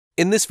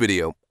In this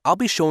video, I'll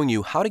be showing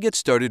you how to get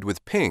started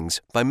with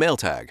Pings by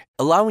Mailtag,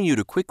 allowing you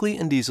to quickly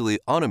and easily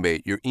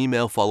automate your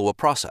email follow-up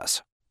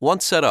process.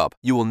 Once set up,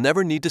 you will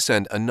never need to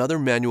send another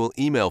manual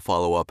email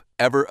follow-up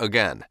ever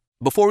again.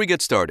 Before we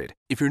get started,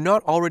 if you're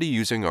not already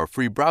using our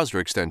free browser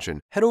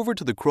extension, head over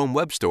to the Chrome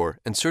Web Store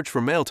and search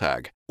for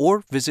Mailtag,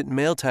 or visit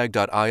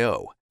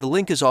mailtag.io. The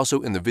link is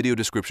also in the video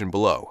description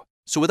below.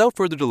 So without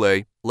further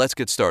delay, let's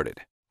get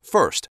started.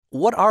 First,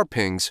 what are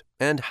pings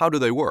and how do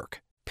they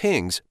work?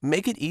 Pings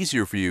make it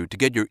easier for you to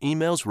get your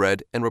emails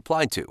read and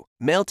replied to.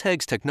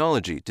 Mailtag's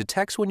technology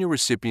detects when your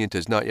recipient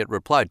has not yet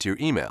replied to your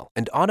email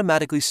and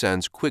automatically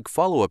sends quick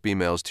follow-up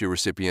emails to your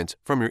recipient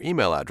from your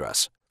email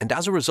address. And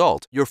as a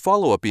result, your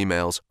follow-up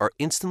emails are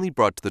instantly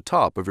brought to the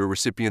top of your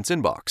recipient's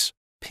inbox.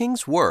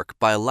 Pings work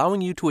by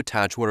allowing you to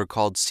attach what are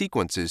called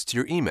sequences to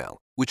your email,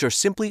 which are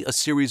simply a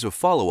series of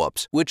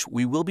follow-ups, which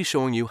we will be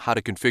showing you how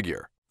to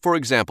configure. For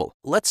example,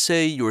 let's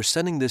say you are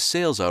sending this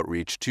sales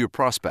outreach to your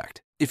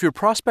prospect. If your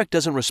prospect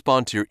doesn't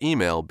respond to your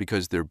email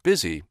because they're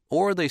busy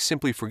or they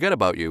simply forget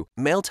about you,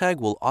 Mailtag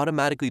will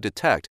automatically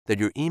detect that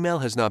your email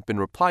has not been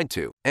replied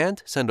to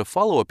and send a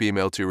follow-up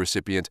email to your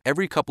recipient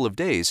every couple of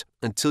days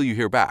until you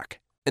hear back.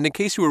 And in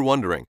case you were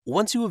wondering,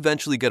 once you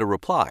eventually get a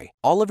reply,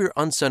 all of your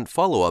unsent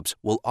follow-ups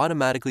will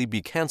automatically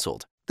be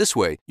canceled. This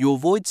way, you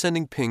avoid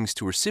sending pings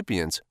to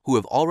recipients who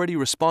have already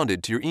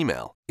responded to your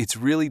email. It's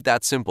really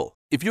that simple.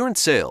 If you're in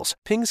sales,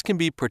 pings can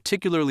be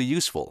particularly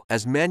useful,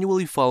 as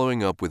manually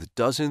following up with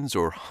dozens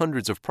or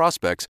hundreds of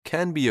prospects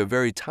can be a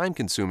very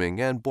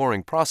time-consuming and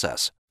boring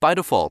process. By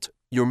default,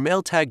 your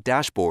Mailtag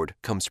dashboard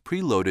comes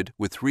preloaded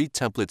with 3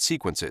 template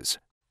sequences.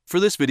 For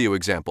this video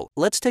example,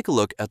 let's take a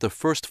look at the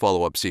first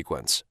follow-up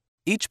sequence.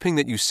 Each ping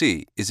that you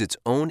see is its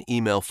own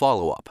email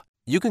follow-up.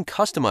 You can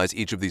customize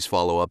each of these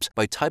follow-ups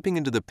by typing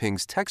into the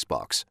ping's text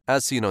box,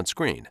 as seen on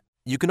screen.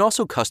 You can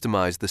also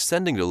customize the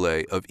sending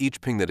delay of each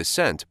ping that is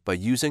sent by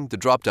using the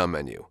drop-down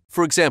menu.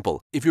 For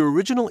example, if your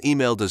original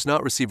email does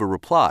not receive a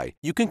reply,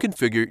 you can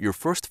configure your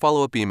first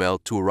follow-up email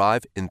to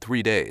arrive in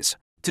 3 days.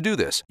 To do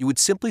this, you would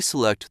simply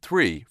select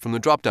 3 from the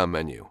drop-down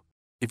menu.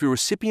 If your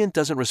recipient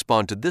doesn't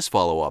respond to this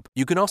follow-up,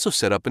 you can also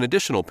set up an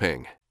additional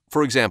ping.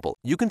 For example,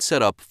 you can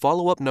set up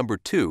follow-up number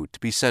 2 to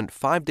be sent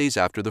 5 days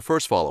after the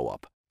first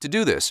follow-up. To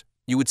do this,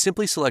 you would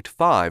simply select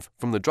 5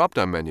 from the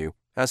drop-down menu,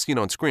 as seen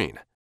on screen.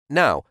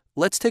 Now,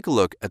 let's take a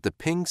look at the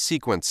ping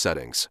sequence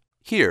settings.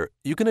 Here,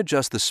 you can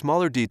adjust the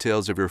smaller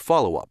details of your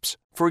follow-ups.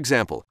 For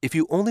example, if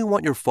you only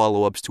want your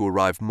follow-ups to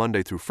arrive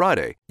Monday through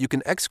Friday, you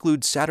can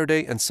exclude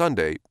Saturday and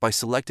Sunday by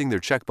selecting their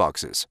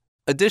checkboxes.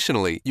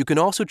 Additionally, you can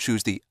also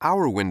choose the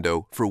hour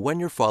window for when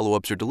your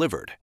follow-ups are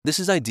delivered. This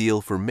is ideal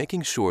for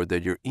making sure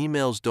that your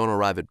emails don't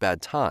arrive at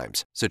bad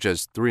times, such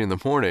as 3 in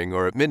the morning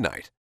or at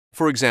midnight.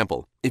 For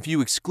example, if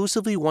you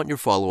exclusively want your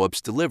follow-ups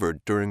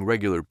delivered during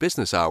regular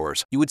business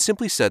hours, you would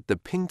simply set the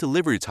ping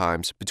delivery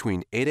times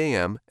between 8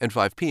 a.m. and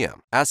 5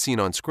 p.m., as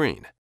seen on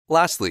screen.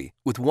 Lastly,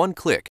 with one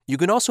click, you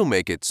can also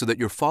make it so that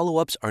your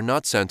follow-ups are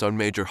not sent on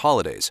major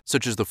holidays,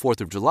 such as the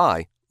 4th of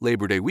July,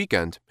 Labor Day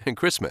weekend, and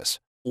Christmas.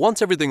 Once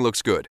everything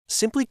looks good,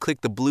 simply click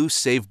the blue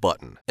Save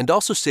button, and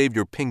also save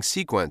your ping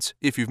sequence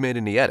if you've made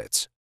any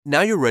edits.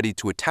 Now you're ready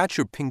to attach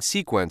your ping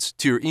sequence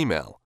to your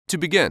email. To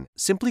begin,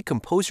 simply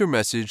compose your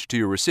message to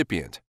your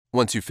recipient.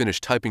 Once you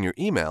finish typing your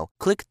email,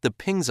 click the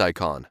pings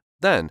icon.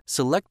 Then,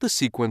 select the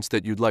sequence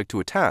that you'd like to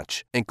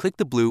attach and click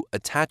the blue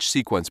Attach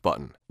Sequence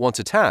button. Once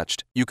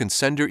attached, you can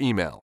send your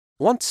email.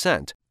 Once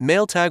sent,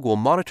 Mailtag will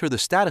monitor the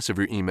status of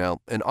your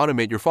email and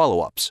automate your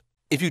follow-ups.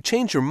 If you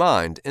change your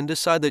mind and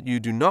decide that you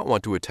do not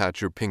want to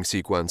attach your ping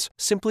sequence,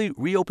 simply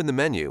reopen the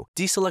menu,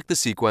 deselect the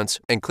sequence,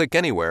 and click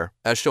anywhere,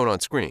 as shown on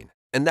screen.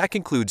 And that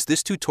concludes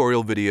this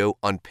tutorial video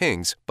on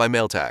Pings by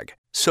Mailtag.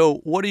 So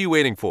what are you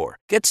waiting for?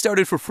 Get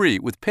started for free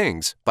with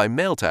Pings by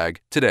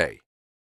Mailtag today.